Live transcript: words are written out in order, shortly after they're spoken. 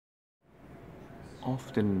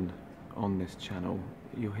Often on this channel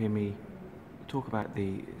you'll hear me talk about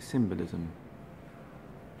the symbolism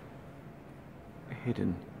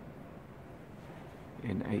hidden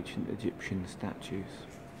in ancient Egyptian statues,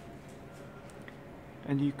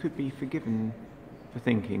 and you could be forgiven for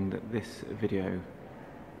thinking that this video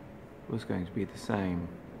was going to be the same.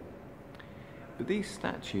 But these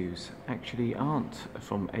statues actually aren't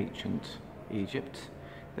from ancient Egypt,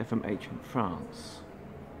 they're from ancient France.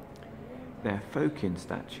 They're Phocean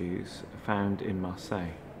statues found in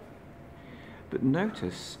Marseille. But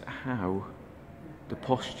notice how the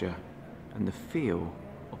posture and the feel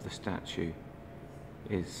of the statue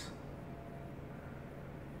is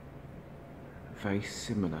very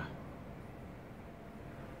similar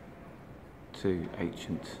to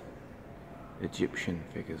ancient Egyptian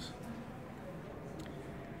figures.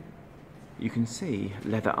 You can see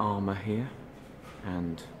leather armour here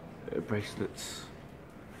and bracelets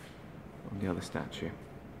on the other statue.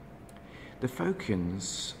 The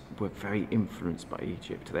Phocians were very influenced by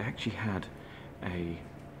Egypt. They actually had a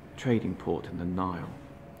trading port in the Nile,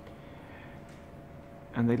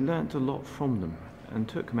 and they learnt a lot from them and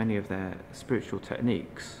took many of their spiritual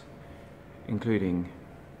techniques, including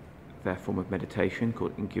their form of meditation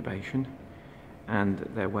called incubation and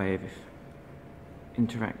their way of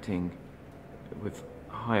interacting with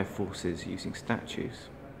higher forces using statues.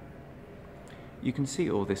 You can see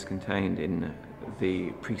all this contained in the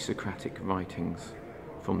pre-Socratic writings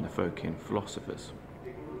from the Phocian philosophers.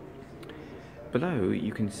 Below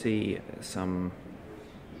you can see some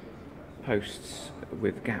posts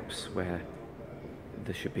with gaps where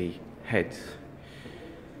there should be heads.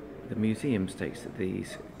 The museum states that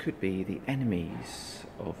these could be the enemies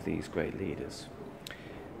of these great leaders.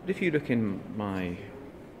 But if you look in my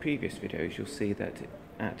previous videos, you'll see that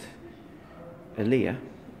at Elia,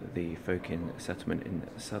 the Phocian settlement in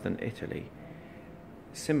southern Italy,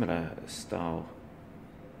 similar style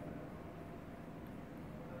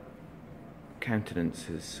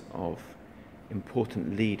countenances of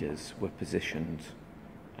important leaders were positioned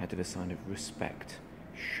out of a sign of respect,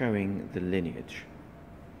 showing the lineage.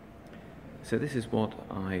 So this is what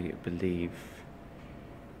I believe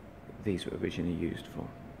these were originally used for.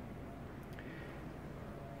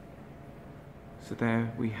 So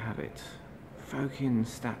there we have it. Phocian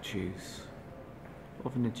statues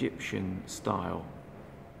of an Egyptian style,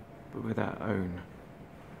 but with our own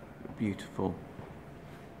beautiful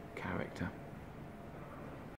character.